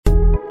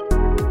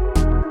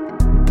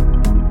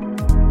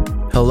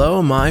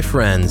Hello, my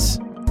friends.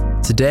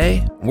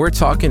 Today, we're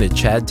talking to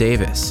Chad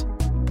Davis,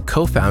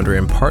 co-founder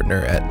and partner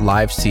at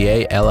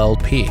LiveCA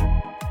LLP,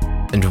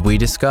 and we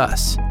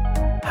discuss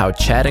how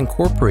Chad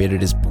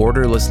incorporated his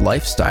borderless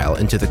lifestyle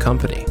into the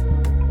company,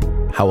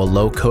 how a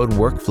low-code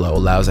workflow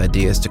allows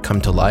ideas to come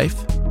to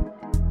life,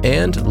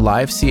 and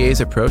LiveCA's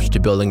approach to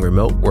building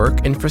remote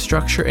work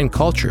infrastructure and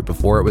culture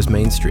before it was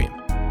mainstream.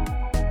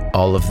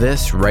 All of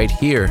this right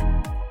here,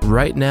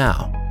 right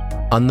now,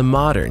 on the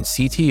Modern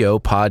CTO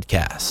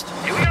Podcast.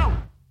 Here we go.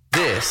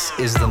 This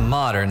is the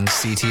Modern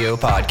CTO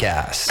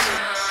Podcast.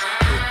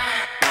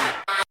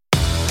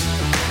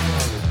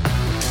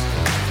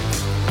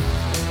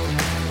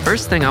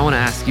 First thing I want to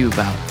ask you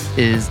about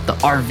is the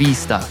RV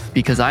stuff,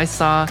 because I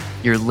saw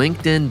your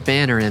LinkedIn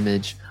banner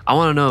image. I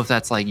want to know if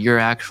that's like your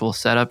actual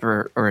setup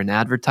or an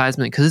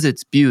advertisement, because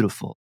it's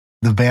beautiful.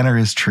 The banner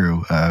is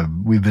true.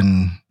 We've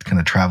been kind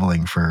of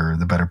traveling for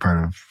the better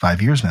part of 5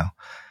 years now.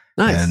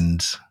 Nice.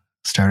 And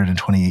started in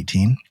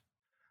 2018.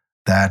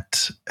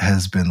 That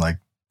has been like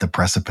the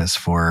precipice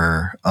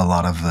for a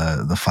lot of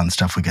the fun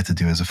stuff we get to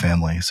do as a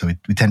family. So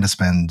we tend to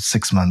spend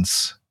 6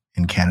 months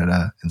in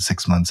Canada and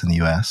 6 months in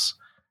the US.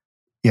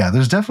 Yeah,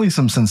 there's definitely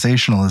some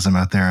sensationalism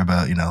out there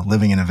about,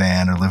 living in a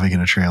van or living in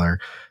a trailer.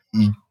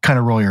 You kind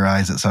of roll your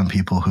eyes at some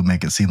people who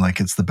make it seem like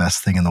it's the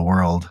best thing in the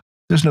world.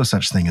 There's no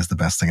such thing as the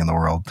best thing in the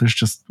world. There's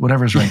just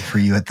whatever's right for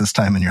you at this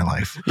time in your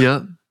life.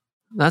 Yep.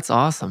 That's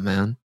awesome,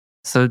 man.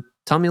 So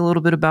tell me a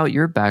little bit about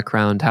your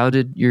background. How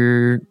did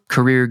your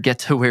career get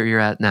to where you're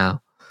at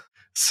now?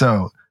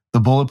 So the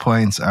bullet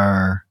points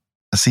are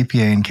a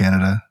CPA in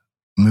Canada,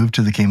 moved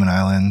to the Cayman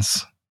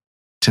Islands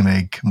to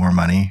make more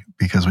money,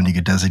 because when you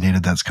get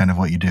designated, that's kind of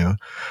what you do.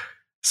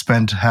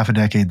 Spent half a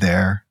decade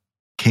there,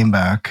 came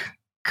back,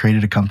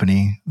 created a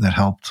company that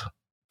helped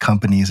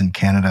companies in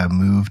Canada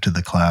move to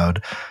the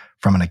cloud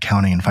from an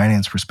accounting and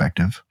finance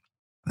perspective.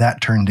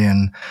 That turned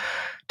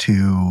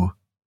into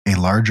a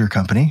larger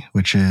company,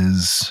 which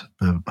is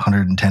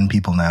 110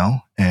 people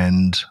now.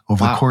 And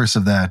over the course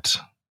of that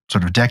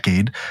sort of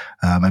decade,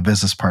 my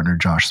business partner,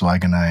 Josh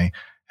Zweig, and I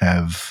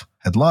have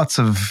had lots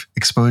of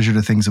exposure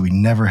to things that we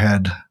never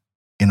had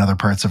in other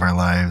parts of our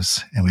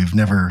lives. And we've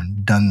never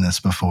done this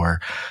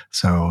before.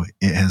 So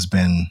it has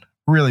been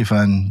really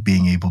fun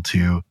being able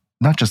to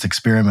not just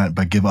experiment,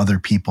 but give other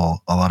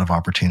people a lot of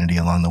opportunity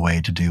along the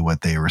way to do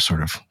what they were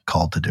sort of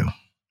called to do.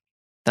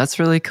 That's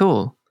really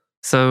cool.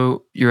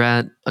 So you're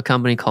at a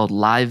company called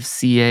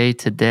LiveCA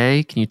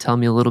today. Can you tell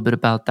me a little bit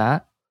about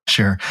that?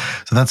 Sure.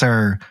 So that's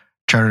our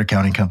chartered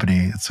accounting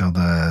company. So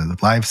the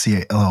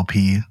LiveCA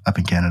LLP up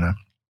in Canada.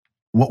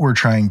 What we're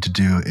trying to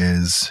do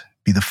is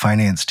be the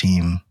finance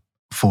team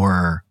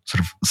for sort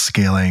of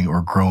scaling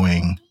or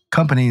growing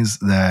companies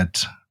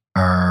that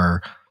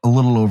are a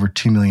little over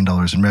 $2 million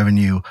in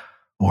revenue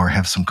or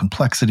have some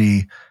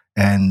complexity,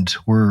 and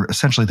we're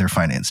essentially their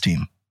finance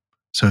team.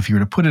 So if you were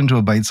to put into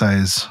a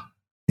bite-size,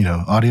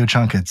 audio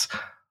chunk, it's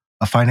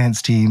a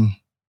finance team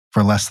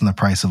for less than the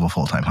price of a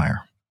full-time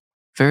hire.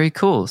 Very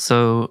cool.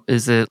 So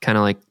is it kind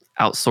of like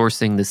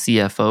outsourcing the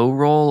CFO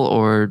role,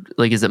 or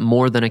like is it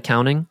more than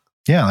accounting?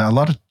 Yeah, a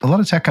lot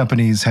of tech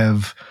companies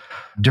have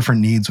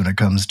different needs when it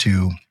comes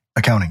to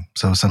accounting.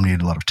 So some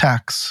need a lot of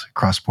tax,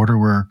 cross-border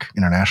work,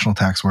 international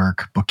tax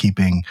work,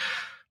 bookkeeping,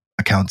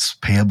 accounts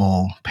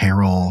payable,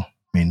 payroll.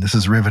 I mean, this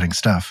is riveting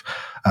stuff,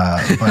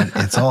 but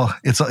it's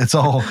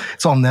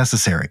all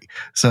necessary.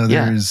 So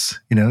there's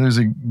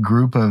a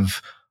group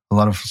of a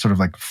lot of sort of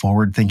like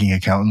forward-thinking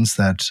accountants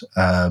that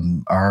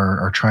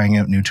are trying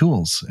out new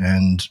tools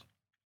and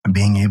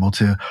being able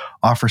to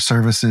offer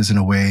services in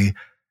a way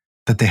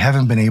that they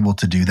haven't been able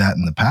to do that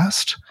in the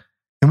past.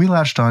 And we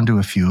latched onto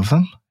a few of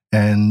them.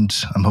 And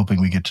I'm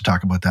hoping we get to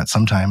talk about that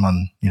sometime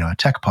on, a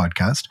tech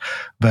podcast.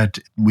 But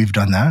we've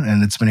done that,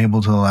 and it's been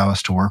able to allow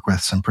us to work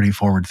with some pretty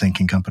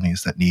forward-thinking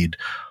companies that need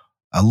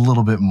a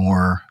little bit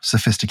more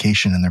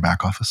sophistication in their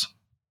back office.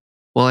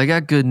 Well, I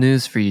got good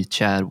news for you,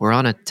 Chad. We're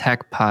on a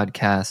tech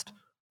podcast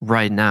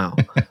right now.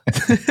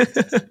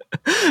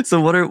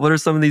 So what are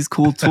some of these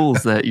cool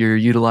tools that you're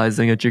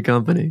utilizing at your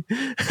company?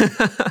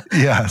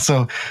 Yeah.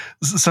 So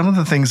some of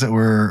the things that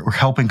we're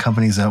helping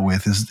companies out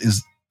with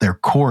is their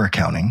core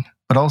accounting,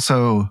 but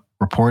also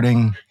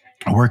reporting,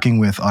 working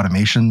with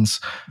automations.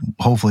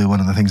 Hopefully one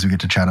of the things we get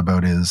to chat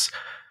about is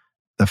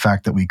the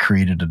fact that we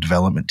created a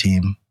development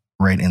team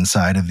right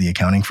inside of the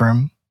accounting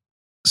firm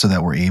so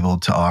that we're able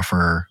to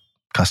offer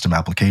custom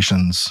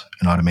applications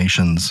and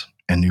automations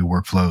and new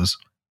workflows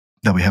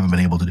that we haven't been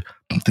able to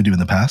do in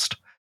the past.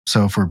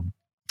 So if we're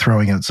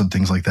throwing out some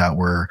things like that,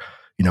 we're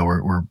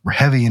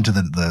heavy into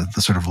the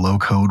sort of low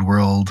code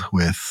world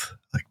with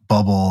like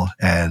Bubble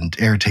and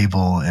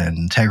Airtable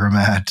and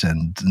Tegromat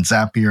and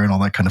Zapier and all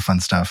that kind of fun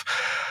stuff.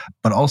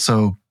 But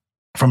also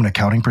from an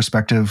accounting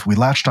perspective, we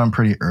latched on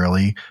pretty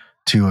early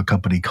to a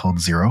company called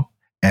Xero.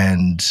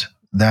 And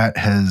that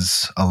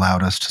has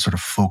allowed us to sort of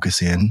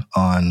focus in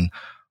on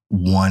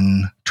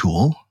one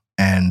tool.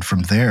 And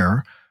from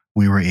there,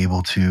 we were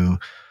able to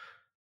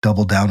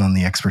double down on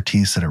the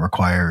expertise that it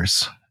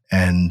requires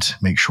and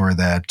make sure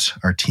that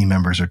our team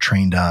members are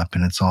trained up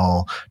and it's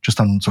all just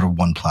on sort of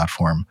one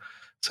platform.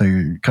 So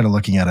you're kind of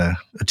looking at a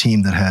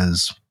team that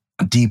has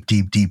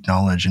deep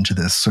knowledge into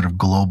this sort of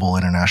global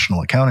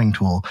international accounting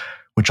tool,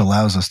 which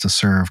allows us to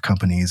serve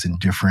companies in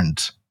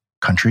different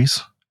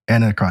countries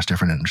and across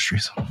different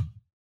industries.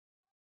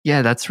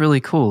 Yeah, that's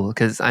really cool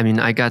because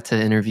I got to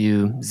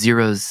interview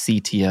Xero's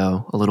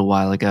CTO a little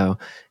while ago,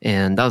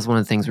 and that was one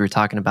of the things we were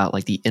talking about,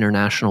 like the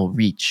international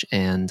reach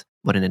and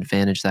what an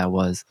advantage that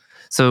was.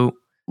 So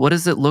what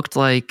has it looked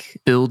like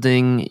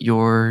building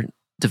your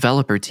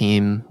developer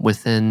team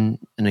within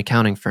an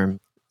accounting firm?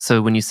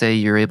 So when you say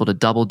you're able to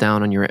double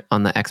down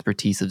on the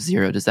expertise of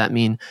Xero, does that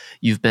mean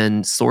you've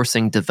been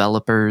sourcing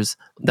developers?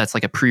 That's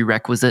like a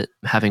prerequisite,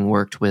 having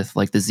worked with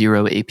like the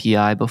Xero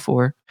API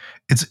before?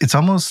 It's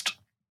almost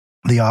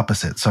the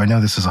opposite. So I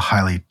know this is a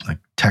highly like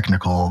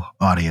technical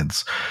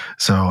audience,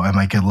 so I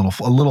might get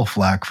a little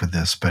flack for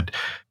this, but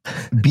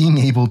being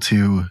able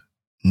to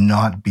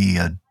not be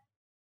a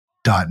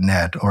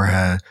 .NET or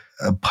a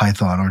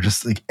Python or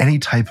just like any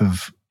type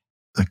of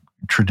like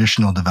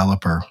traditional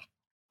developer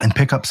and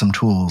pick up some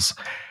tools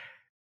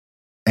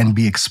and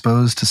be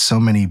exposed to so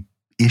many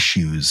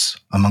issues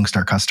amongst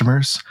our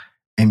customers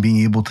and being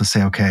able to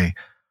say, okay,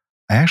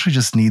 I actually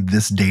just need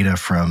this data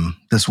from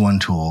this one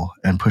tool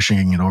and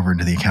pushing it over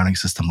into the accounting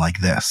system like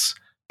this,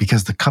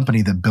 because the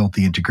company that built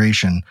the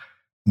integration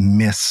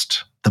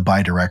missed the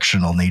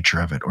bidirectional nature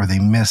of it, or they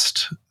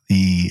missed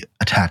the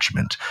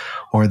attachment,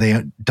 or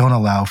they don't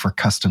allow for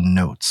custom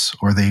notes,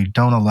 or they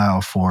don't allow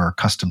for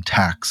custom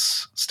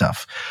tax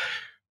stuff.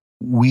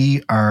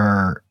 We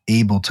are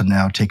able to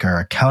now take our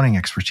accounting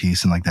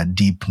expertise and like that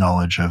deep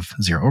knowledge of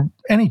Xero, or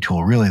any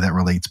tool really that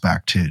relates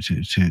back to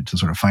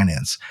sort of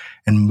finance,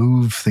 and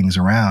move things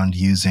around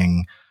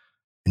using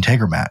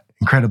Integromat,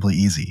 incredibly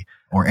easy,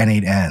 or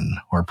N8N,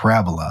 or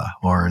Parabola,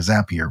 or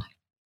Zapier.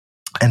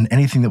 And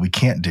anything that we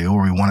can't do,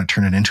 or we want to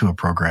turn it into a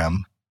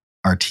program,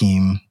 our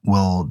team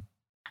will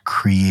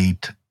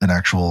create an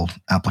actual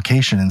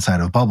application inside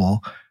of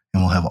Bubble,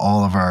 and we'll have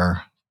all of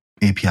our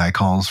API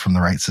calls from the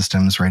right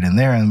systems right in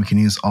there, and we can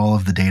use all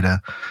of the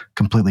data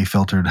completely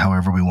filtered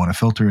however we want to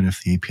filter it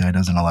if the API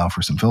doesn't allow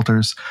for some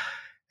filters.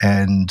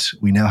 And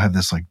we now have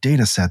this like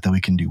data set that we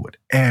can do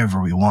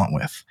whatever we want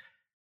with.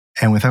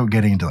 And without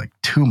getting into like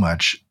too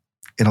much,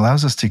 it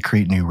allows us to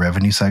create new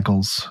revenue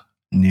cycles,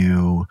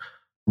 new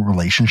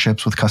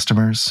relationships with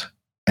customers.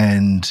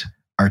 And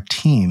our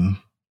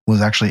team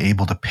was actually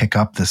able to pick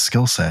up this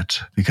skill set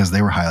because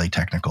they were highly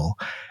technical.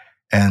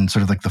 And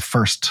sort of like the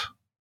first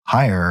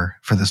hire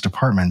for this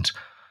department,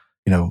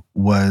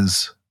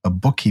 was a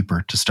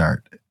bookkeeper to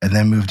start, and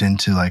then moved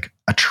into like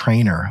a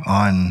trainer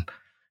on,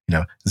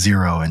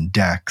 Xero and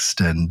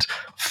Dext and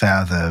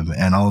Fathom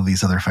and all of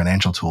these other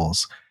financial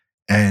tools.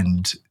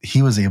 And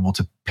he was able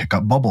to pick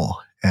up Bubble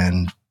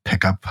and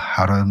pick up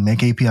how to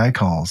make API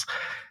calls.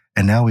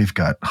 And now we've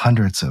got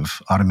hundreds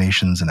of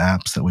automations and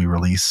apps that we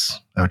release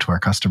out to our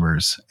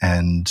customers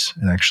and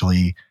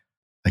actually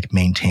like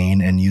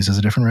maintain and use as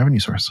a different revenue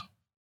source.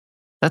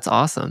 That's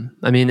awesome.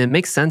 It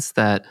makes sense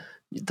that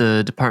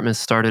the department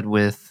started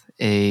with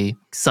a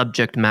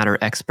subject matter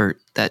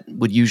expert that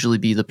would usually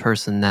be the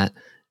person that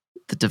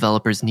the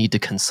developers need to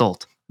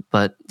consult,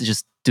 but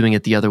just doing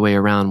it the other way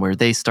around where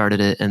they started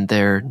it and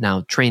they're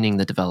now training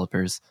the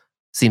developers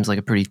seems like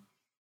a pretty,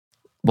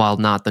 while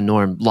not the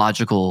norm,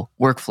 logical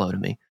workflow to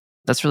me.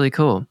 That's really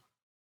cool.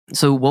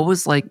 So what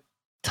was like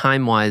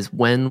time-wise,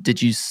 when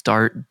did you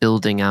start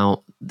building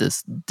out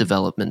this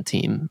development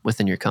team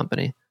within your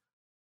company?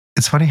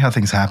 It's funny how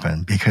things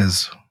happen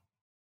because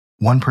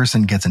one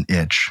person gets an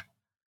itch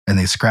and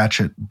they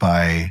scratch it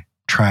by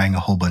trying a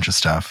whole bunch of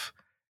stuff.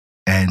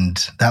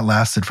 And that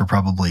lasted for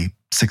probably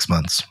 6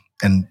 months.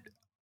 And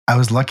I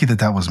was lucky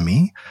that was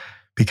me,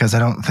 because I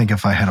don't think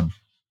if I had a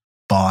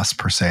boss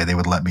per se, they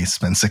would let me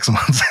spend 6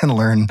 months and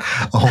learn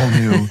a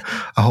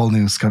whole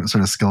new sort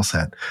of skill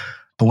set.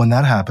 But when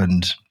that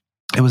happened,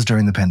 it was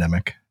during the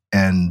pandemic.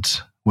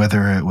 And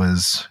whether it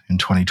was in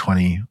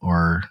 2020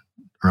 or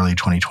early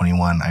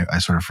 2021, I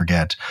sort of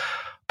forget.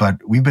 But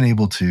we've been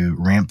able to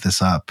ramp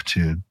this up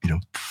to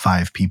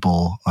 5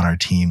 people on our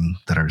team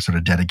that are sort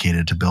of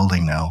dedicated to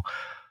building now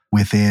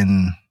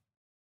within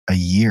a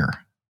year,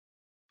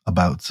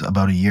 about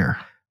a year.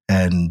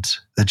 And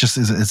it just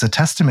is a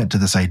testament to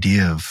this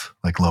idea of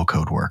like low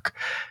code work.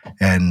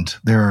 And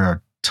there are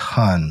a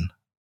ton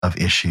of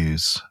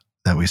issues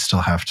that we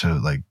still have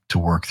to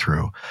work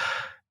through.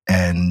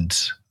 And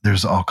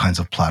there's all kinds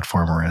of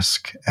platform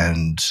risk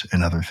and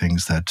other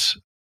things that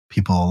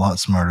people a lot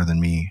smarter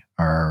than me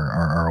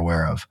are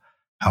aware of.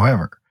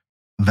 However,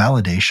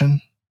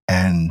 validation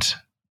and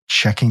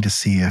checking to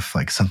see if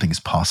like something's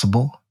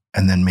possible,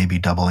 and then maybe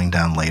doubling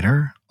down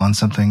later on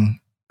something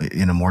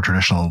in a more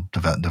traditional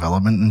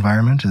development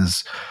environment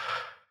is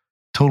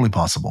totally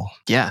possible.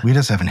 Yeah. We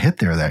just haven't hit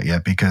that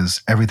yet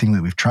because everything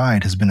that we've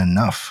tried has been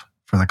enough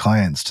for the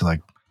clients to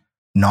like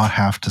not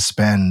have to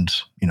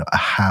spend, a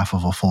half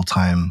of a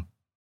full-time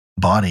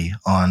body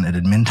on an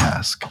admin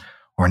task,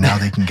 or now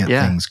they can get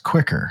things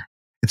quicker.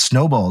 it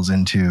snowballs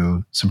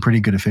into some pretty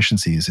good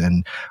efficiencies.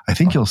 And I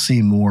think you'll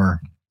see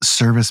more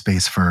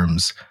service-based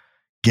firms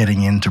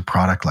getting into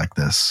product like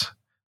this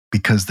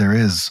because there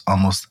is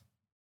almost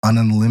an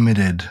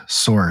unlimited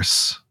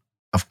source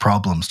of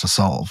problems to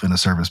solve in a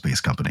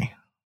service-based company.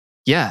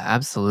 Yeah,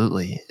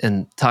 absolutely.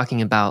 And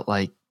talking about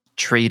like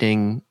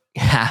trading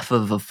half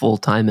of a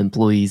full-time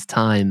employee's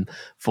time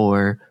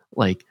for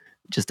like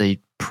just a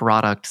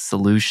product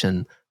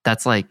solution,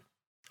 that's like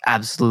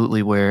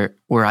absolutely where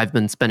I've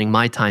been spending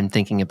my time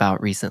thinking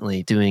about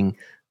recently, doing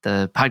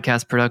the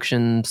podcast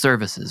production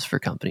services for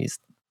companies.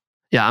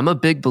 Yeah, I'm a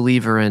big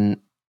believer in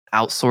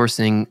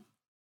outsourcing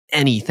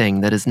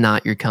anything that is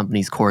not your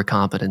company's core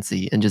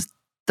competency and just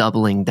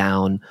doubling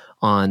down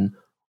on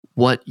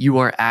what you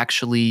are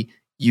actually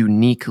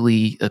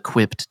uniquely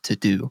equipped to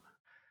do.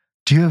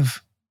 Do you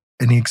have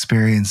any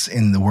experience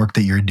in the work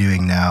that you're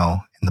doing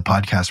now in the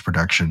podcast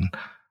production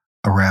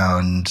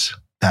around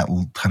that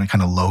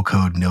kind of low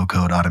code, no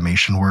code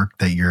automation work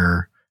that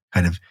you're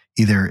kind of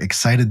either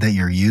excited that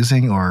you're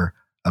using or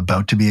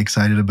about to be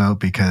excited about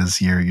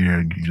because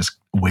you're just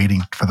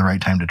waiting for the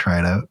right time to try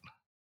it out?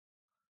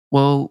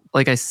 Well,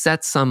 like I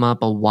set some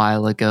up a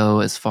while ago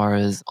as far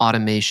as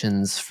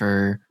automations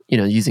for,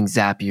 using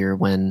Zapier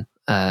when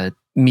a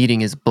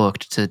meeting is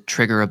booked to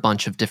trigger a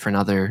bunch of different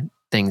other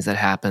things that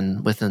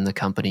happen within the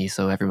company.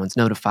 So everyone's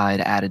notified,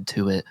 added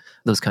to it,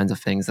 those kinds of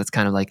things. That's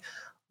kind of like a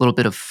little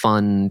bit of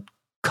fun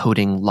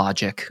coding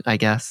logic, I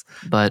guess.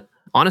 But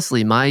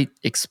honestly, my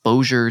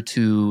exposure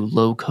to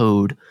low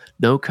code,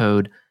 no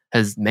code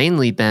has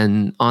mainly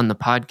been on the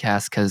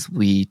podcast because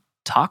we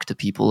talk to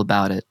people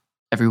about it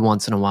every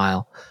once in a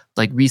while.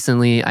 Like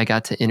recently, I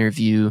got to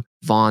interview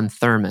Vaughn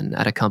Thurman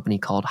at a company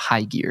called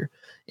High Gear,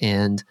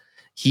 and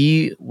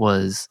he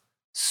was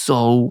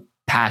so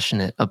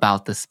passionate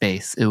about the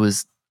space. It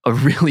was a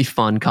really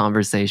fun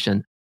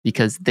conversation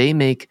because they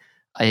make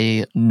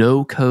a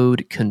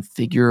no-code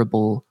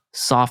configurable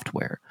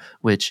software,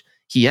 which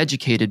he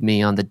educated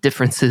me on the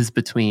differences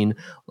between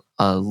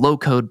a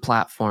low-code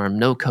platform,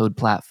 no-code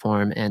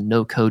platform, and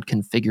no-code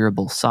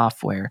configurable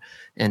software,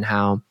 and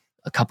how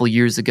a couple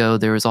years ago,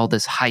 there was all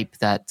this hype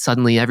that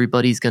suddenly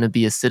everybody's going to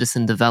be a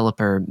citizen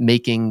developer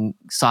making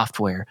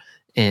software.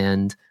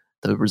 And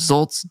the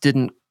results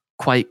didn't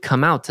quite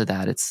come out to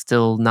that. It's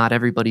still not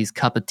everybody's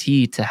cup of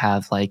tea to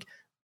have like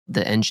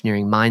the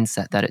engineering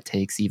mindset that it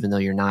takes, even though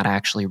you're not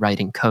actually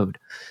writing code.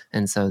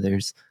 And so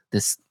there's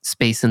this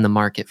space in the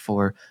market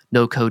for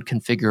no-code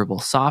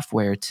configurable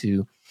software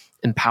to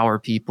empower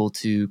people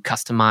to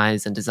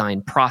customize and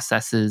design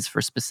processes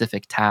for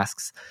specific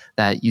tasks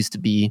that used to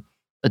be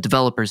a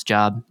developer's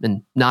job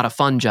and not a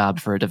fun job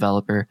for a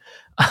developer.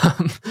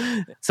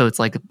 So it's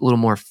like a little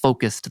more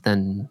focused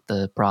than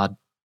the broad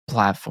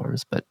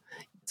platforms. But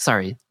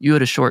sorry, you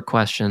had a short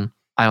question.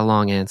 I had a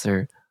long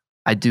answer.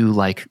 I do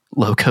like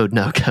low code,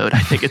 no code. I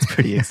think it's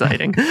pretty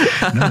exciting.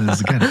 No,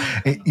 this is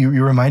good. You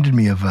reminded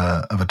me of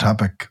a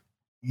topic.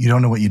 You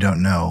don't know what you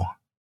don't know.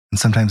 And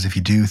sometimes if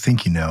you do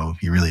think you know,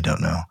 you really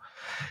don't know.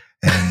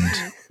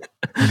 And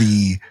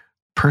the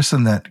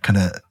person that kind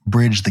of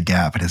bridged the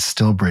gap and is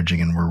still bridging,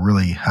 and we're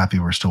really happy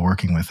we're still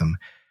working with them,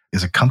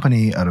 is a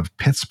company out of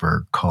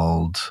Pittsburgh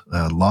called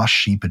Lost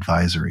Sheep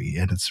Advisory.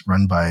 And it's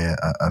run by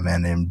a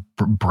man named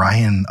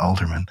Brian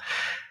Alderman.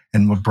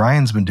 And what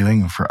Brian's been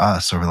doing for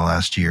us over the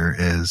last year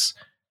is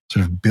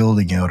sort of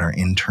building out our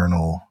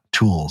internal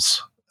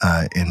tools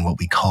in what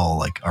we call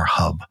like our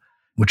hub,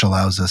 which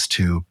allows us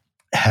to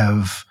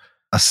have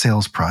a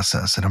sales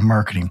process and a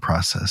marketing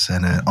process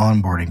and an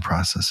onboarding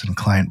process and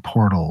client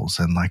portals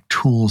and like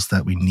tools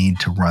that we need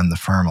to run the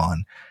firm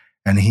on.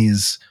 And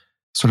he's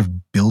sort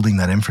of building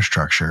that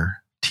infrastructure,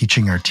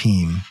 teaching our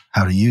team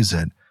how to use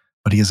it.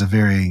 But he has a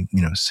very,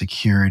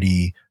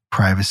 security,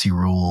 privacy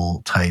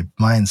rule type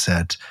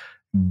mindset,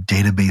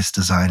 database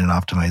design and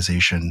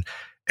optimization.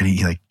 And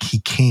he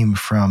came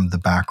from the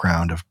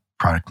background of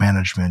product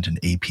management and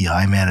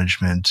API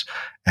management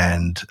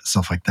and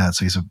stuff like that.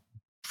 So he's a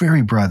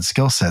very broad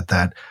skill set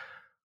that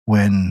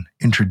when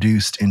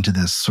introduced into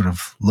this sort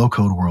of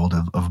low-code world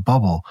of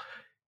Bubble,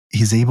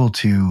 he's able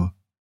to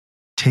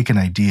take an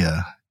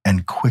idea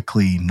and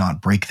quickly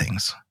not break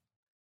things.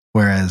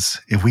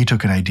 Whereas if we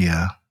took an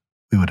idea,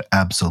 we would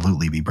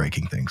absolutely be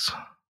breaking things.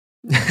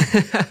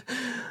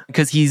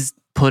 Because he's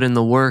put in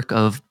the work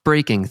of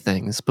breaking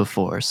things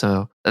before.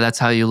 So that's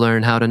how you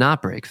learn how to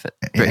not break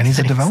and he's things.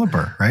 A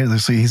developer, right?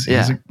 So he's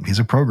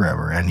a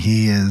programmer, and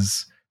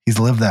he's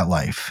lived that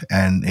life.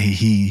 And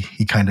he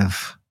kind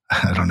of,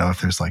 I don't know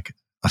if there's like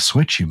a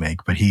switch you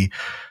make, but he,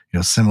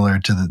 similar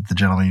to the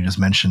gentleman you just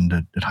mentioned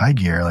at High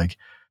Gear, like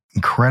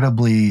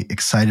incredibly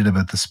excited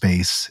about the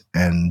space.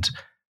 And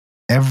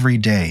every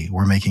day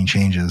we're making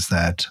changes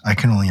that I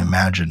can only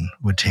imagine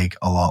would take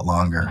a lot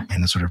longer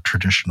in a sort of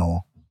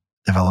traditional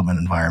development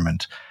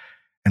environment.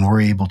 And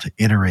we're able to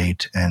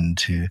iterate and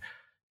to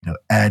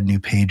add new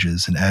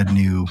pages and add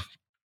new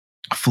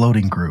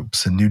floating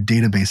groups and new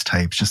database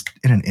types just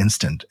in an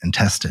instant and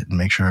test it and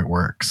make sure it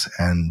works.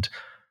 And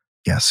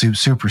yeah,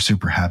 super,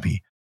 super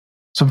happy.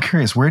 So I'm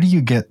curious, where do you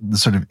get the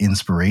sort of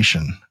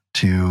inspiration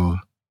to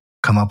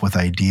come up with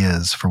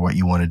ideas for what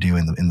you want to do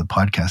in the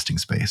podcasting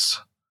space?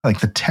 Like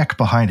the tech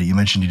behind it, you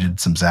mentioned you did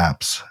some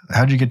Zaps.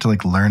 How did you get to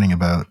like learning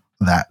about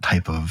that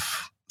type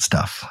of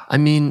stuff? I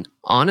mean,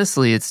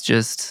 honestly, it's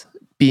just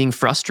being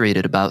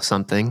frustrated about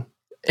something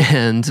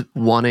and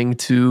wanting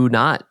to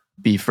not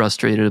be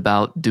frustrated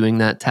about doing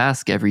that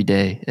task every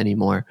day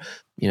anymore.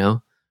 You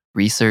know,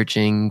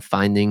 researching,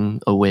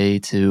 finding a way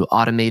to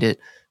automate it.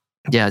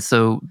 Yeah,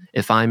 so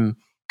if I'm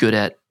good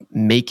at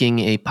making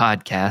a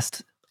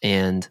podcast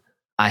and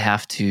I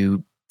have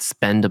to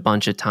spend a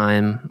bunch of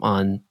time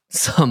on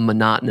some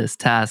monotonous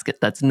task,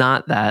 that's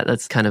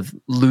kind of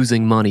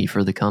losing money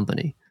for the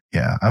company.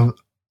 Yeah, I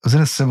was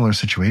in a similar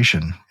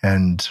situation,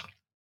 and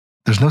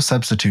there's no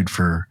substitute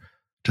for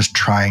just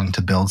trying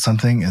to build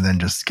something and then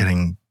just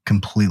getting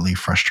completely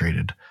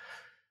frustrated.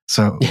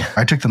 So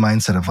I took the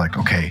mindset of like,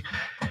 okay,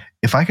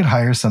 if I could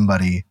hire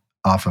somebody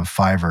off of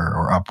Fiverr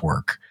or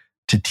Upwork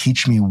to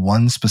teach me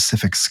one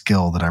specific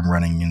skill that I'm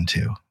running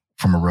into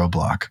from a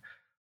roadblock,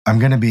 I'm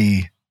going to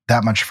be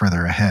that much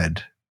further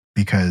ahead,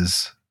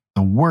 because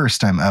the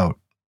worst I'm out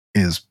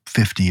is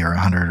 50 or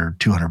 100 or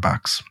 200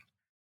 bucks.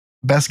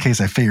 Best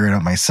case, I figure it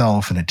out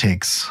myself and it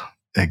takes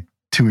like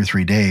 2 or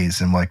 3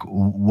 days. And like,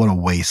 what a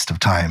waste of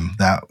time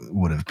that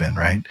would have been,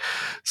 right?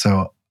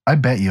 So I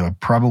bet you I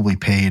probably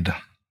paid,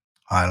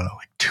 I don't know,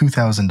 like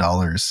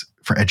 $2,000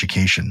 for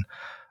education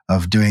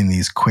of doing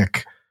these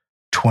quick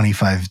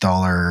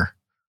 $25,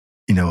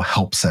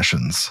 help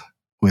sessions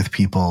with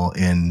people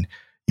in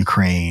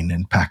Ukraine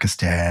and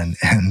Pakistan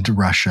and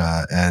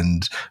Russia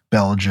and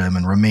Belgium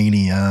and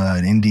Romania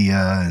and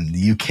India and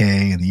the UK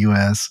and the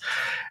US.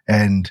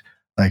 And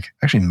like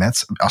actually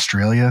met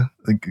Australia.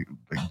 Like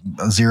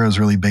Xero is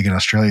really big in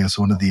Australia.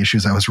 So one of the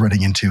issues I was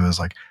running into is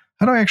like,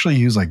 how do I actually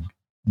use like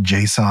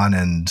JSON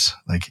and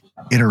like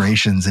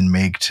iterations in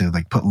Make to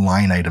like put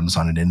line items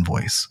on an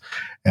invoice?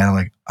 And I'm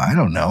like, I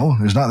don't know.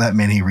 There's not that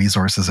many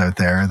resources out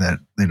there that,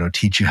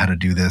 teach you how to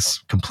do this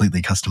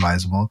completely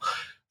customizable.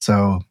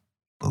 So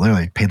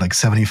literally paid like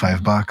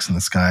 $75, and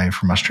this guy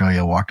from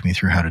Australia walked me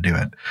through how to do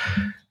it.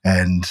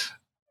 And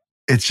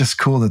it's just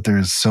cool that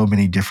there's so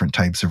many different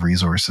types of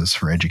resources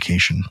for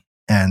education.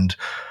 And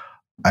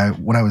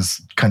when I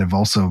was kind of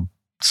also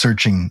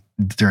searching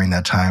during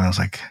that time, I was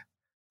like,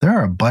 there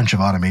are a bunch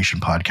of automation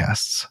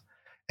podcasts,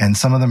 and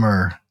some of them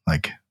are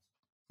like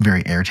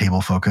very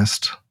Airtable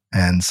focused,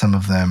 and some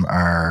of them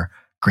are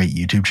great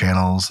YouTube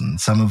channels,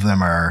 and some of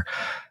them are,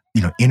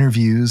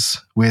 interviews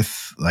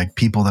with like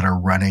people that are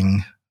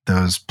running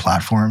those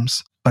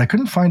platforms. But I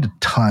couldn't find a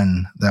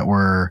ton that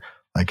were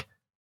like,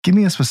 give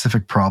me a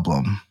specific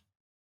problem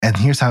and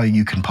here's how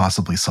you can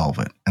possibly solve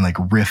it, and like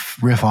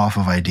riff off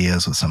of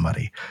ideas with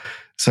somebody.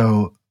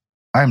 So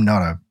I'm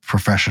not a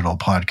professional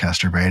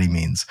podcaster by any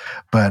means,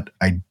 but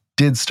I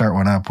did start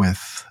one up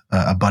with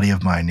a buddy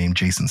of mine named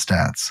Jason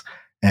Stats.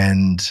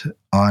 And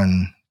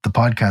on the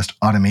podcast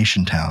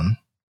Automation Town,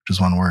 which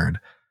is one word,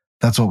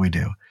 that's what we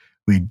do.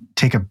 We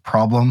take a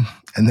problem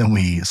and then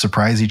we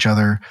surprise each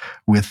other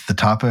with the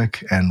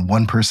topic, and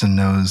one person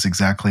knows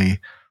exactly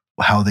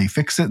how they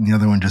fix it and the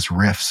other one just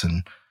riffs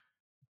and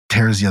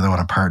tears the other one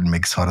apart and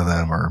makes fun of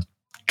them or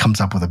comes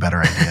up with a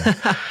better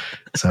idea.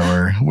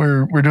 So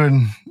we're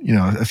doing,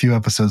 a few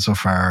episodes so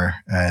far,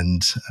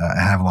 and I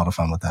have a lot of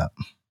fun with that.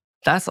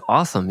 That's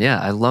awesome. Yeah,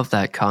 I love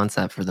that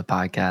concept for the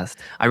podcast.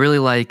 I really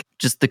like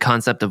just the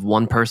concept of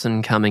one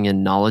person coming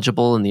in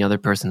knowledgeable and the other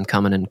person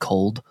coming in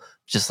cold.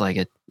 Just like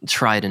a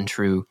tried and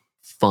true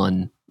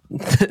fun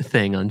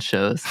thing on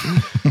shows.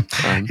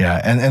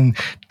 Yeah, and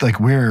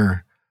like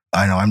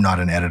I know I'm not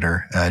an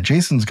editor.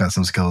 Jason's got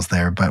some skills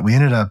there, but we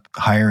ended up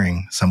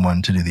hiring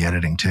someone to do the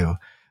editing too.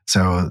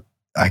 So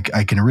I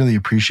can really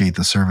appreciate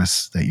the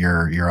service that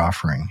you're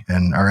offering.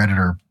 And our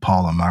editor,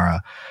 Paul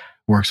Amara,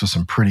 works with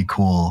some pretty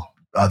cool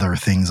other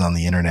things on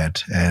the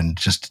internet. And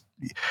just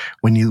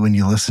when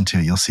you listen to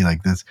it, you'll see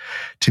like this,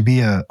 to be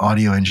an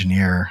audio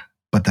engineer,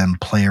 but then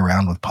play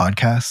around with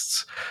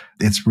podcasts,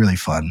 it's really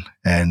fun.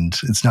 And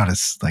it's not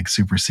as like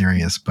super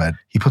serious, but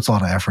he puts a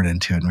lot of effort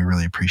into it, and we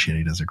really appreciate it.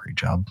 He does a great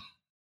job.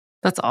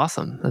 That's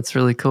awesome. That's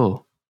really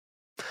cool.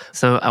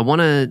 So I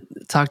want to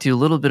talk to you a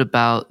little bit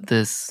about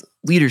this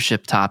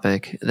leadership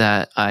topic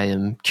that I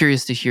am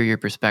curious to hear your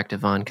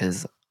perspective on,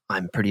 because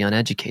I'm pretty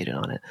uneducated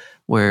on it,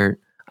 where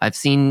I've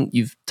seen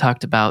you've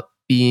talked about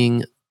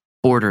being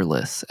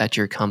borderless at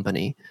your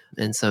company.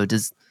 And so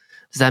does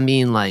that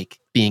mean like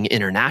being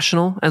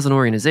international as an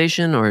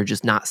organization, or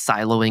just not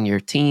siloing your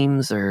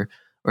teams, or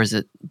is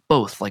it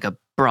both, like a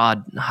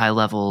broad,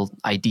 high-level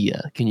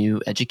idea? Can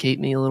you educate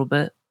me a little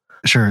bit?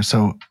 Sure.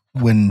 So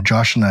when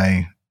Josh and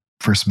I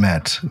first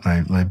met,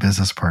 my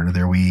business partner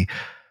there, we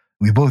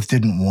both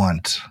didn't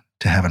want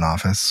to have an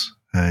office.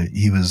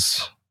 He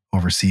was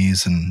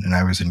overseas and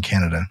I was in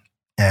Canada.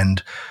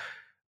 And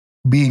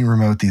being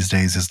remote these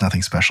days is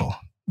nothing special.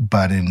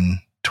 But in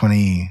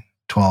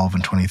 2012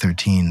 and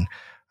 2013,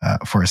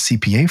 for a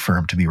CPA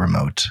firm to be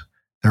remote,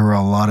 there were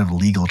a lot of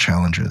legal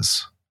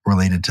challenges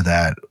related to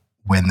that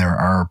when there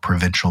are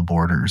provincial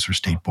borders or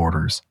state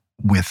borders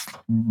with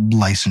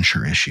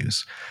licensure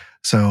issues.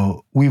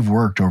 So we've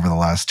worked over the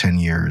last 10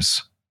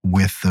 years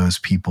with those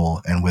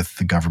people and with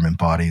the government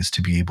bodies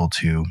to be able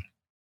to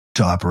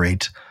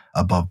operate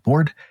above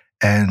board.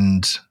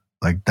 And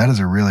like that is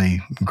a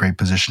really great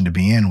position to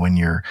be in when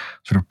you're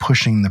sort of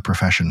pushing the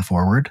profession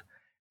forward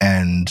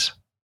and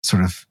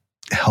sort of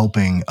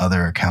helping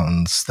other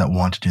accountants that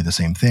want to do the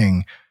same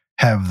thing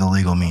have the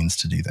legal means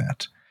to do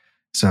that.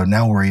 So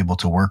now we're able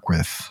to work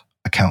with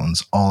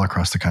accountants all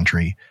across the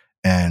country.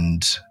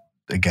 And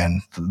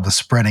again, the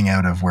spreading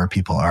out of where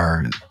people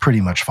are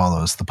pretty much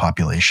follows the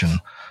population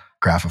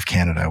graph of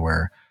Canada,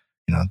 where,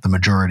 you know, the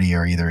majority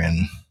are either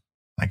in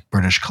like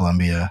British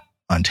Columbia,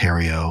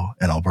 Ontario,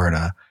 and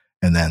Alberta,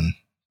 and then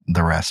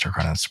the rest are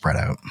kind of spread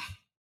out.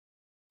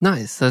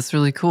 Nice. That's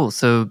really cool.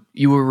 So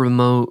you were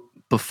remote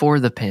before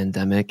the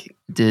pandemic.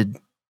 Did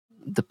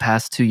the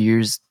past 2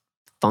 years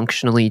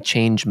functionally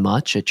change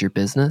much at your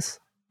business?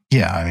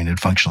 Yeah, I mean, it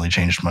functionally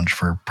changed much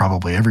for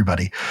probably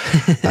everybody.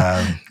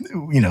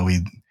 You know,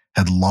 we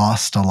had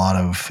lost a lot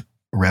of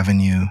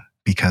revenue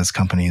because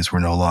companies were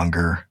no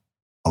longer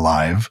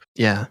alive.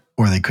 Yeah.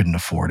 Or they couldn't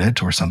afford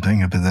it or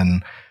something. But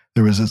then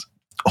there was this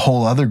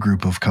whole other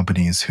group of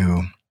companies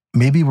who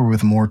maybe were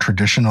with more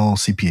traditional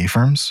CPA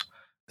firms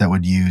that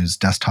would use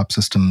desktop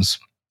systems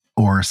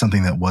or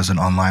something that wasn't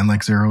online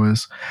like Xero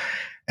is.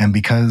 And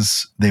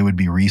because they would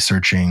be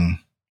researching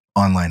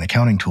online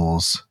accounting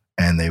tools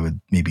and they would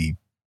maybe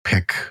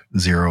pick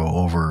Xero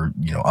over,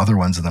 you know, other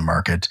ones in the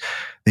market,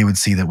 they would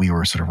see that we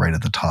were sort of right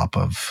at the top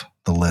of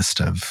the list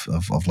of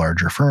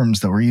larger firms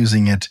that were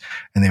using it,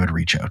 and they would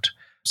reach out.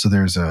 So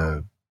there's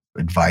a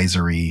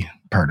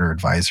partner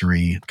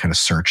advisory kind of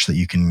search that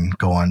you can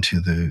go onto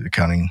the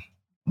accounting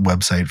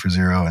website for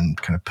Xero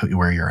and kind of put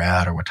where you're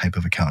at or what type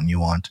of accountant you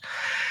want,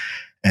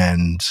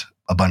 and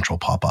a bunch will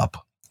pop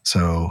up.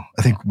 So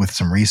I think with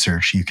some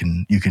research, you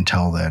can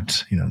tell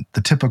that, you know,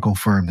 the typical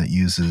firm that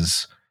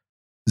uses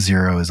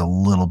Xero is a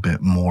little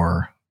bit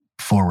more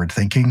forward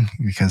thinking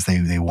because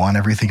they want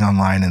everything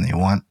online and they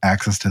want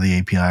access to the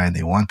API and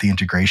they want the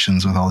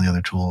integrations with all the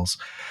other tools.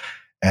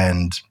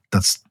 And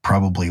that's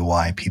probably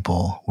why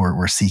people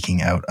were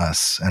seeking out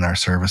us and our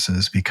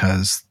services,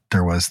 because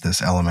there was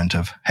this element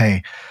of,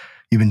 hey,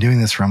 you've been doing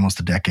this for almost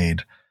a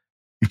decade.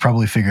 You've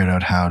probably figured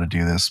out how to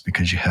do this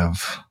because you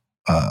have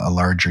a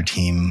larger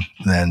team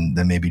than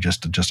maybe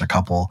just a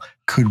couple.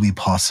 Could we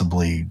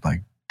possibly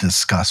like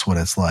discuss what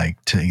it's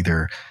like to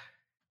either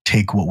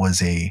take what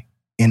was a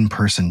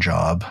in-person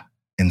job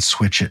and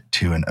switch it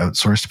to an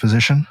outsourced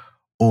position?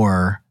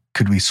 Or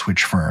could we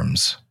switch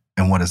firms?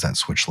 And what does that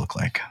switch look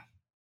like?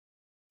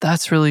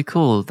 That's really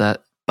cool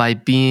that by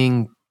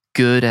being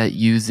good at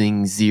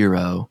using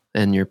Xero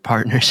and your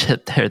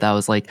partnership there, that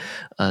was like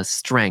a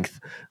strength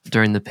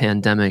during the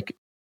pandemic.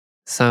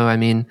 So, I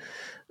mean,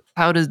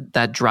 how did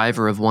that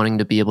driver of wanting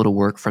to be able to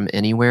work from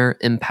anywhere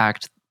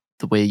impact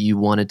the way you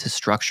wanted to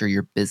structure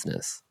your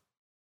business?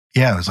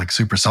 Yeah, it was like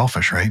super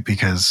selfish, right?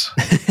 Because,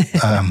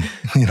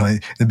 you know, in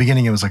the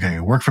beginning, it was like, I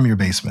work from your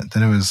basement.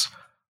 Then it was,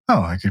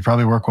 oh, I could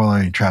probably work while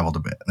I traveled a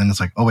bit. And then it's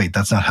like, oh, wait,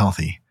 that's not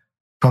healthy.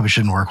 Probably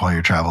shouldn't work while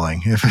you're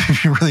traveling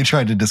if you really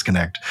tried to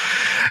disconnect.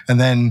 And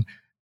then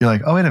you're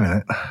like, oh, wait a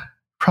minute.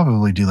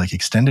 Probably do like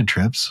extended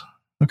trips.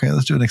 Okay,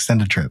 let's do an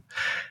extended trip.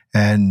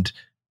 And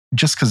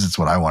just because it's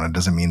what I wanted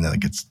doesn't mean that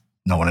like it's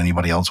not what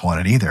anybody else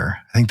wanted either.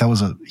 I think that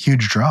was a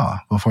huge draw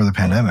before the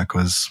pandemic,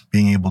 was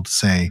being able to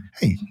say,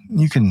 hey,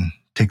 you can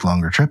take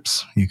longer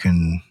trips. You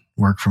can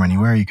work from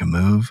anywhere. You can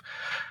move.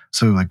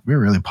 So like we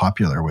were really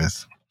popular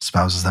with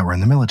spouses that were in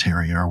the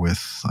military or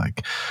with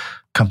like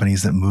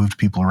companies that moved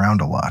people around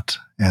a lot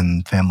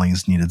and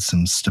families needed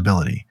some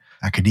stability,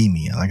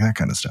 academia, like that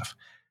kind of stuff.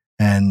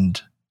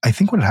 And I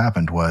think what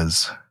happened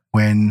was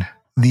when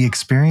the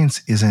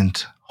experience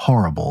isn't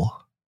horrible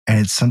and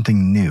it's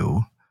something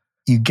new,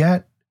 you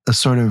get a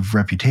sort of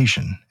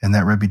reputation. And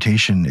that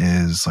reputation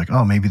is like,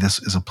 oh, maybe this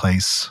is a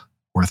place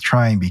worth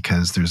trying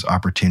because there's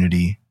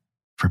opportunity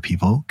for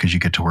people because you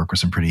get to work with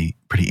some pretty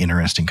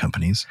interesting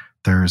companies.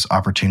 There's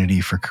opportunity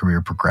for career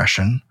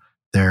progression.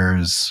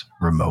 There's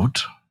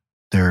remote.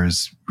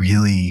 There's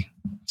really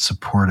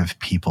supportive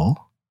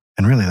people.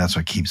 And really that's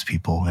what keeps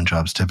people in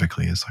jobs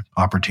typically, is like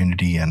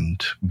opportunity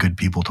and good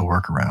people to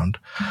work around,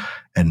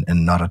 and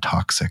not a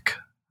toxic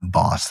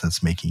boss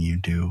that's making you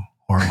do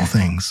horrible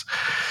things.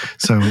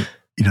 So,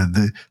 you know,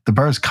 the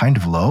bar is kind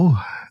of low,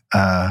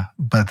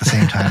 but at the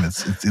same time,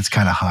 it's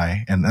kind of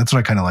high. And that's what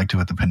I kind of liked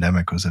about the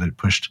pandemic, was that it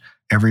pushed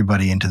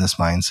everybody into this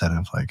mindset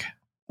of like,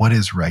 what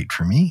is right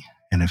for me?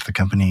 And if the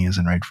company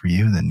isn't right for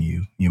you, then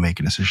you make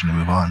a decision to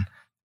move on.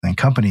 And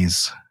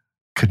companies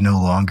could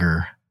no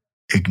longer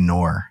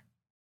ignore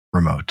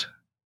remote.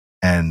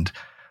 And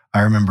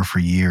I remember for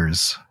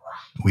years,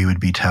 we would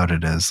be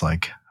touted as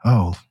like,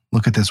 oh,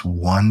 look at this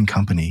one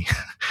company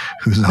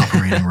who's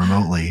operating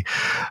remotely,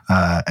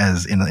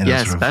 as in a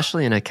sort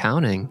especially in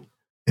accounting.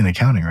 In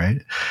accounting,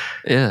 right?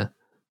 Yeah.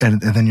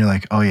 And then you're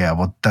like, oh yeah,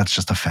 well, that's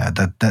just a fad.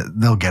 That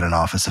they'll get an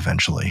office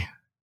eventually.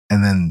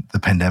 And then the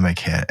pandemic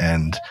hit,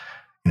 and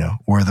you know,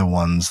 we're the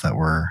ones that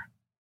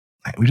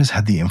we just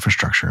had the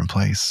infrastructure in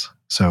place.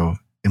 So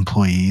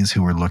employees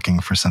who were looking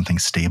for something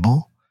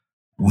stable,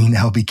 we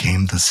now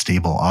became the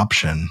stable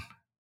option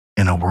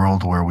in a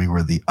world where we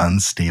were the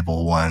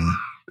unstable one,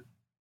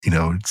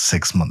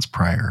 6 months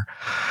prior.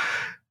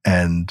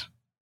 And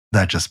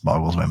that just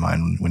boggles my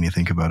mind when you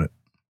think about it.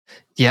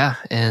 Yeah.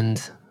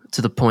 And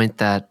to the point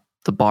that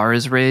the bar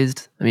is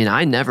raised. I mean,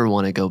 I never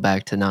want to go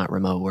back to not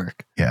remote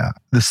work. Yeah.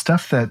 The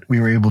stuff that we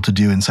were able to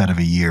do inside of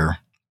a year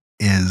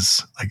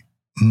is like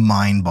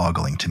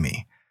mind-boggling to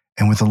me.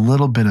 And with a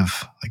little bit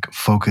of like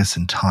focus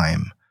and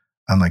time,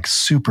 I'm like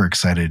super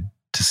excited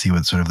to see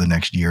what sort of the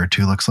next year or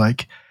two looks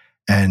like.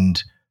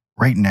 And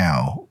right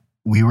now,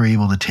 we were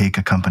able to take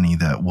a company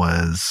that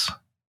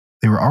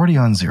they were already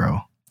on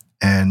Xero,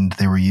 and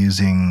they were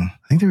using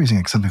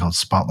like something called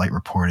Spotlight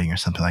Reporting or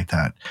something like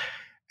that.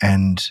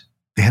 And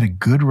they had a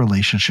good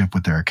relationship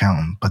with their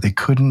accountant, but they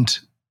couldn't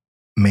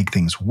make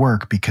things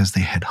work because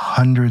they had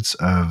hundreds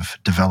of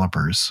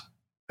developers.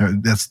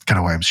 That's kind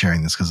of why I'm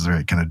sharing this, because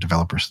they're kind of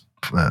developers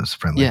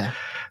friendly. Yeah.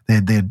 They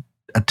had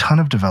a ton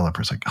of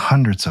developers, like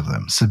hundreds of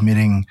them,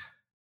 submitting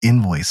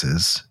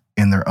invoices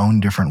in their own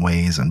different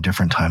ways on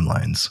different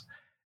timelines.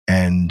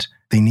 And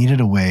they needed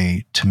a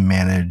way to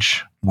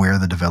manage where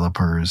the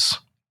developers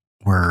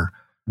were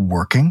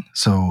working.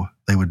 So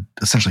they would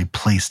essentially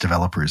place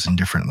developers in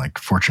different like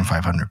Fortune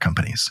 500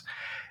 companies.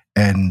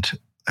 And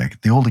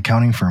like the old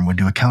accounting firm would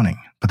do accounting,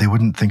 but they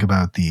wouldn't think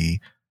about the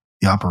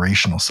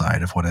operational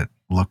side of what it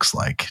looks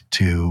like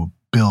to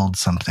build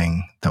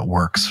something that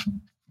works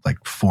like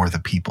for the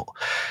people.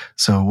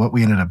 So what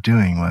we ended up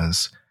doing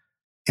was,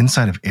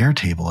 inside of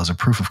Airtable, as a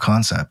proof of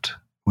concept,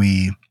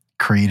 we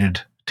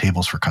created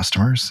tables for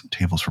customers,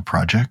 tables for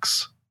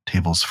projects,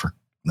 tables for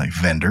like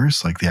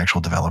vendors, like the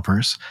actual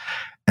developers.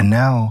 And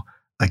now,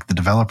 like the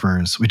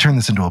developers, we turned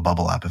this into a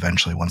bubble app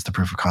eventually once the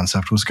proof of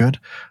concept was good,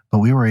 but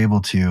we were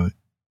able to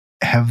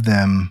have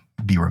them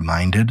be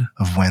reminded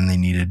of when they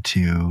needed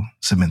to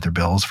submit their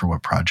bills for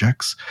what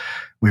projects.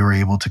 We were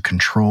able to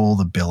control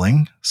the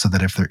billing so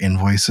that if their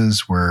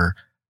invoices were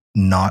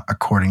not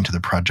according to the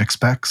project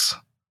specs,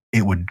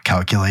 it would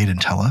calculate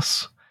and tell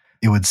us.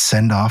 It would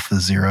send off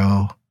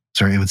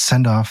it would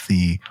send off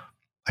the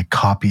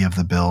copy of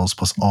the bills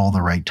plus all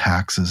the right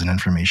taxes and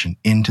information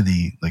into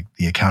the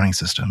accounting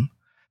system.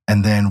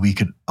 And then we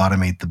could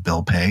automate the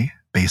bill pay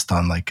based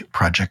on like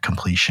project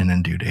completion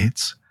and due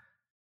dates.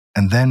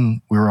 And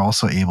then we were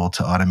also able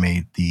to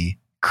automate the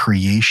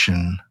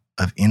creation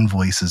of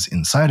invoices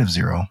inside of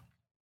Xero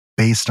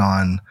based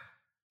on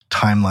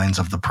timelines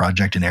of the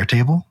project in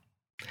Airtable.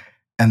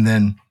 And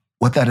then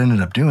what that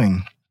ended up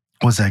doing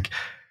was like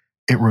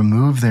it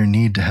removed their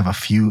need to have a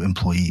few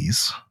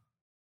employees.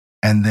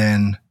 And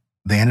then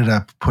they ended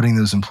up putting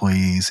those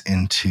employees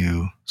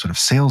into sort of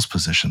sales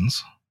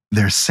positions.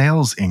 Their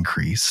sales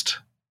increased,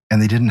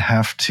 and they didn't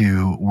have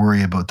to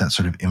worry about that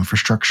sort of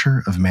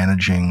infrastructure of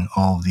managing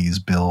all of these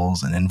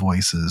bills and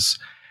invoices.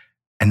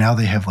 And now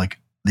they have like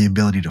the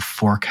ability to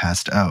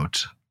forecast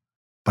out,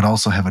 but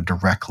also have a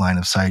direct line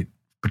of sight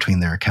between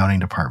their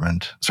accounting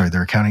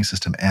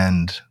system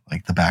and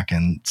like the back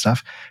end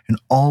stuff. And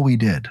all we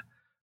did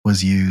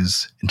was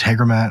use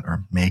Integromat,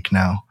 or Make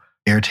now,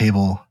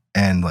 Airtable,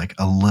 and like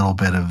a little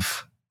bit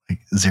of like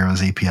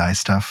Xero's API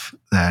stuff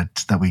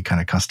that we kind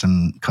of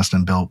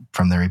custom built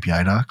from their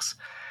API docs.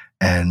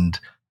 And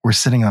we're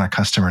sitting on a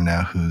customer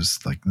now who's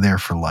like there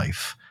for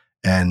life.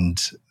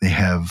 And they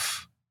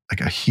have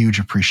like a huge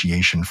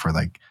appreciation for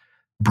like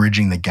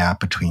bridging the gap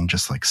between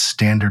just like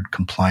standard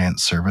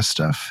compliance service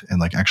stuff and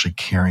like actually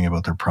caring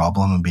about their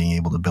problem and being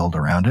able to build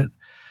around it.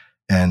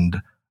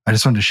 And I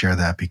just wanted to share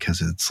that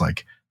because it's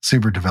like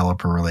super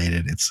developer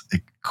related. It's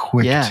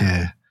quick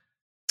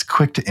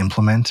to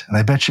implement. And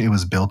I bet you it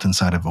was built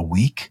inside of a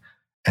week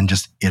and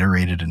just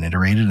iterated and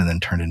then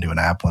turned into an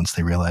app once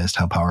they realized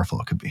how powerful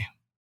it could be.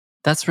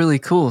 That's really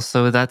cool.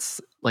 So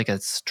that's like a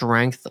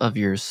strength of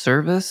your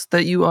service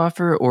that you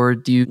offer, or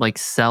do you like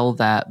sell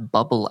that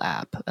bubble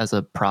app as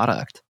a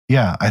product?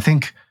 Yeah, I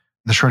think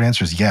the short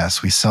answer is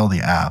yes, we sell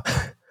the app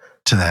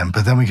to them,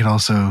 but then we can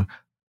also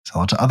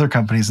sell it to other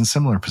companies in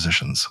similar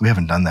positions. We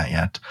haven't done that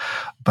yet,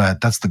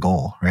 but that's the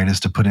goal, right? Is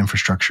to put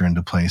infrastructure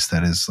into place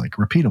that is like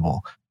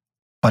repeatable,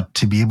 but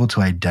to be able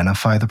to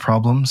identify the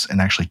problems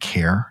and actually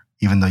care,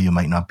 even though you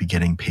might not be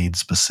getting paid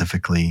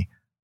specifically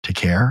to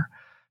care,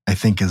 I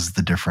think is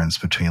the difference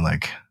between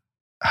like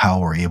how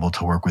we're able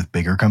to work with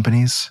bigger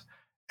companies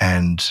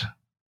and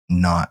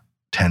not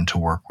tend to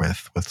work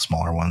with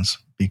smaller ones,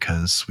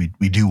 because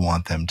we do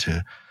want them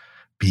to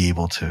be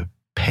able to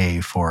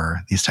pay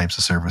for these types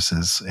of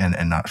services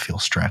and not feel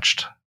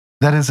stretched.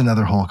 That is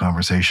another whole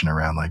conversation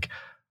around like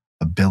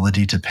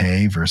ability to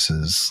pay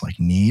versus like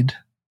need.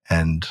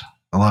 And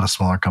a lot of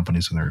smaller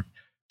companies when they're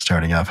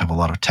starting up have a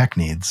lot of tech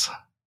needs,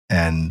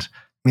 and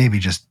maybe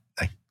just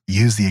like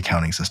use the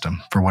accounting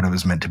system for what it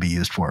was meant to be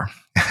used for.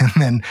 And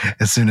then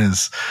as soon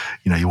as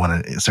you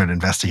want to start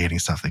investigating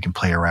stuff, they can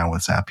play around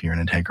with Zapier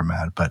and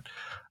Integromat. But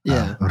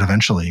but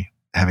eventually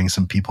having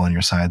some people on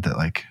your side that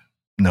like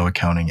know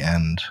accounting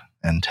and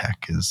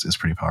tech is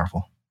pretty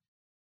powerful.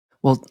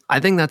 Well, I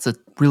think that's a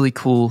really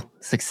cool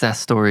success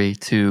story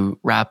to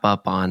wrap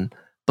up on.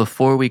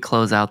 before we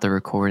close out the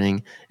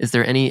recording, is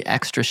there any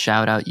extra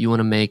shout out you want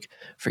to make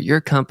for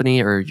your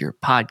company or your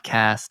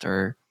podcast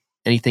or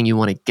anything you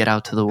want to get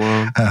out to the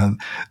world?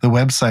 The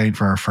website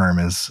for our firm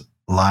is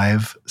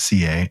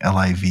liveca,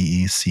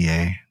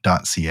 liveca.ca.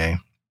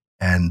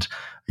 And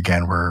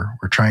again, we're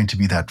trying to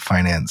be that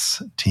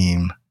finance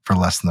team for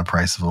less than the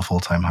price of a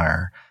full-time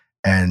hire.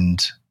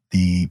 And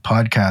the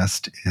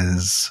podcast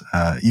is,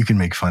 you can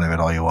make fun of it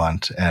all you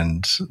want.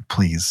 And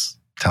please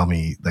tell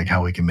me like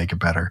how we can make it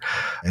better.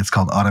 It's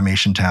called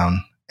Automation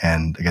Town.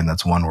 And again,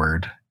 that's one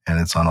word. And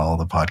it's on all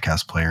the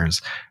podcast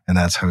players. And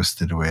that's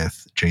hosted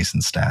with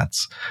Jason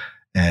Stats.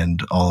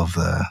 And all of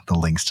the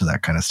links to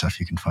that kind of stuff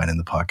you can find in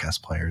the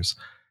podcast players.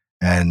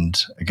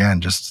 And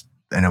again, just,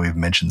 I know we've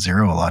mentioned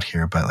Xero a lot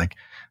here, but like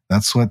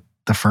that's what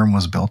the firm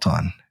was built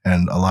on.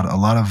 And a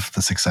lot of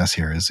the success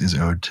here is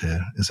owed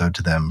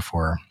to them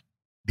for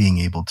being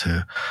able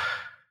to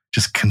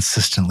just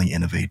consistently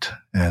innovate.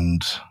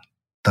 And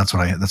that's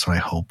what I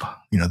hope,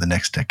 the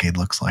next decade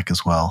looks like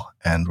as well.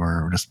 And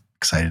we're just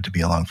excited to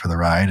be along for the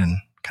ride and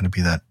kind of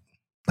be that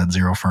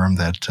Xero firm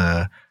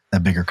that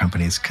bigger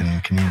companies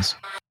can use.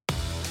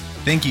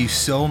 Thank you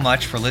so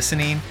much for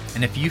listening.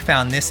 And if you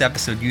found this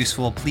episode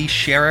useful, please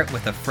share it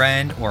with a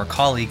friend or a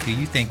colleague who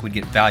you think would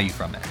get value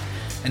from it.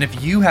 And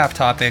if you have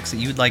topics that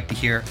you'd like to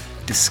hear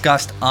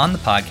discussed on the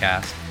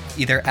podcast,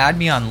 either add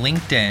me on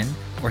LinkedIn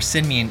or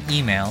send me an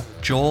email,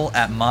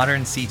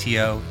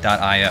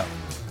 joel@moderncto.io.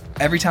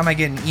 Every time I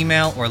get an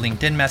email or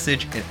LinkedIn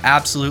message, it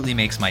absolutely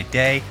makes my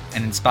day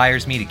and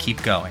inspires me to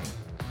keep going.